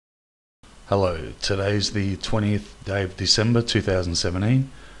Hello, today's the 20th day of December 2017.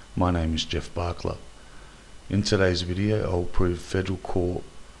 My name is Jeff Barkler. In today's video, I'll prove federal court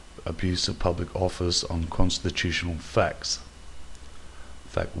abuse of public office on constitutional facts.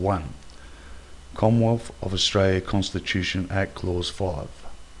 Fact 1. Commonwealth of Australia Constitution Act Clause 5.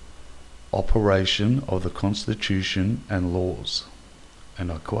 Operation of the Constitution and laws. And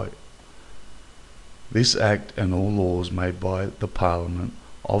I quote, "This Act and all laws made by the Parliament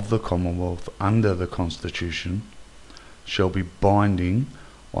of the Commonwealth under the Constitution shall be binding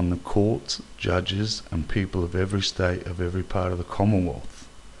on the courts, judges and people of every state of every part of the Commonwealth."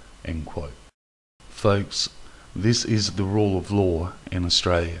 End quote. Folks, this is the rule of law in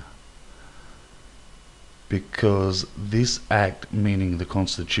Australia. Because this Act, meaning the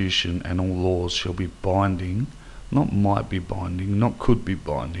Constitution and all laws, shall be binding, not might be binding, not could be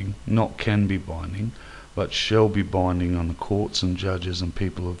binding, not can be binding, but shall be binding on the courts and judges and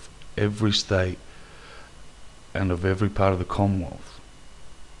people of every state and of every part of the Commonwealth.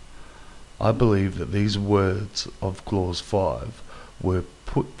 I believe that these words of Clause 5 were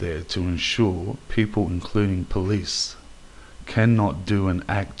put there to ensure people, including police, cannot do an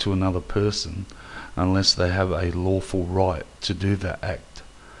act to another person unless they have a lawful right to do that act.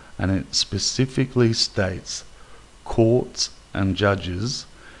 And it specifically states courts and judges,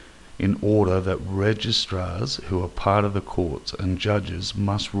 in order that registrars who are part of the courts and judges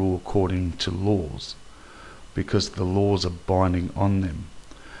must rule according to laws, because the laws are binding on them.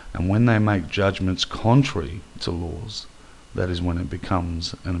 And when they make judgments contrary to laws, that is when it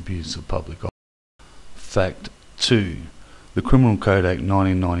becomes an abuse of public office. Fact 2. The Criminal Code Act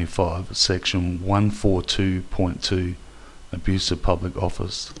 1995, Section 142.2, Abuse of Public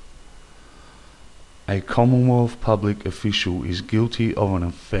Office. A Commonwealth public official is guilty of an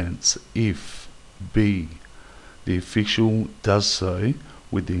offence if b. the official does so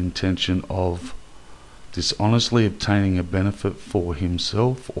with the intention of dishonestly obtaining a benefit for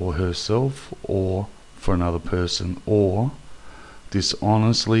himself or herself or for another person, or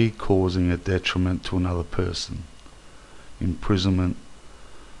dishonestly causing a detriment to another person. Imprisonment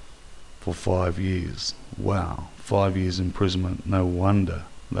for 5 years. Wow, 5 years imprisonment. No wonder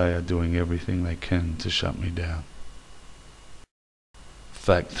they are doing everything they can to shut me down.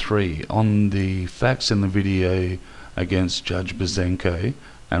 Fact 3. On the facts in the video against Judge Besanko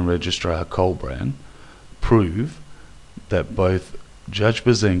and Registrar Colbran, prove that both Judge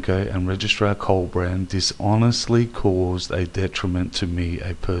Besanko and Registrar Colbran dishonestly caused a detriment to me,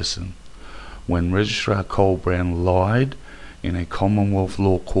 a person, when Registrar Colbran lied in a Commonwealth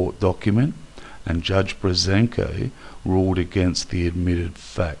Law Court document and Judge Besanko ruled against the admitted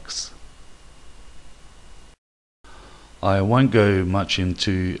facts. I won't go much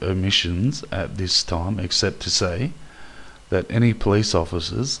into omissions at this time, except to say that any police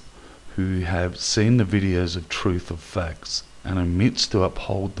officers who have seen the videos of truth of facts and omits to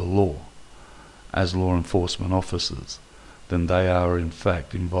uphold the law as law enforcement officers, then they are in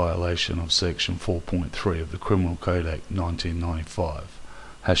fact in violation of Section 4.3 of the Criminal Code Act 1995,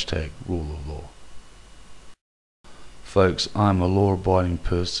 #Rule of Law. Folks, I'm a law-abiding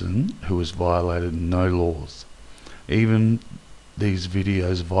person who has violated no laws. Even these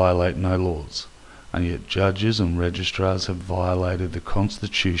videos violate no laws, and yet judges and registrars have violated the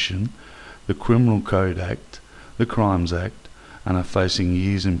Constitution, the Criminal Code Act, the Crimes Act, and are facing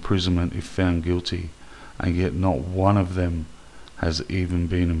years imprisonment if found guilty, and yet not one of them has even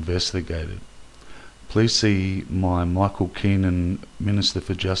been investigated. Please see my Michael Keenan Minister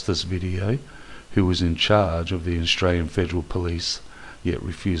for Justice video, who was in charge of the Australian Federal Police, yet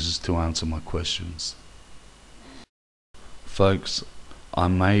refuses to answer my questions. Folks, I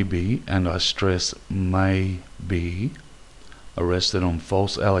may be, and I stress may be, arrested on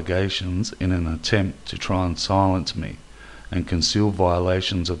false allegations in an attempt to try and silence me and conceal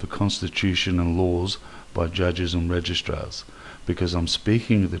violations of the Constitution and laws by judges and registrars, because I'm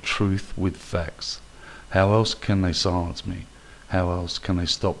speaking the truth with facts. How else can they silence me? How else can they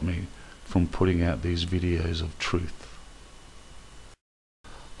stop me from putting out these videos of truth?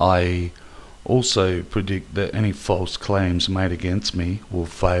 I also predict that any false claims made against me will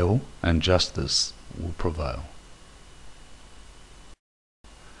fail and justice will prevail.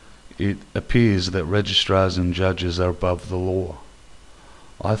 It appears that registrars and judges are above the law.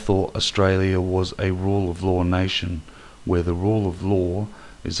 I thought Australia was a rule of law nation where the rule of law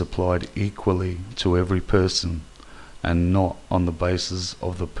is applied equally to every person and not on the basis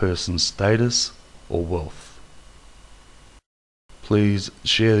of the person's status or wealth. Please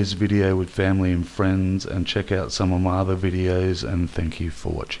share this video with family and friends and check out some of my other videos, and thank you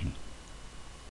for watching.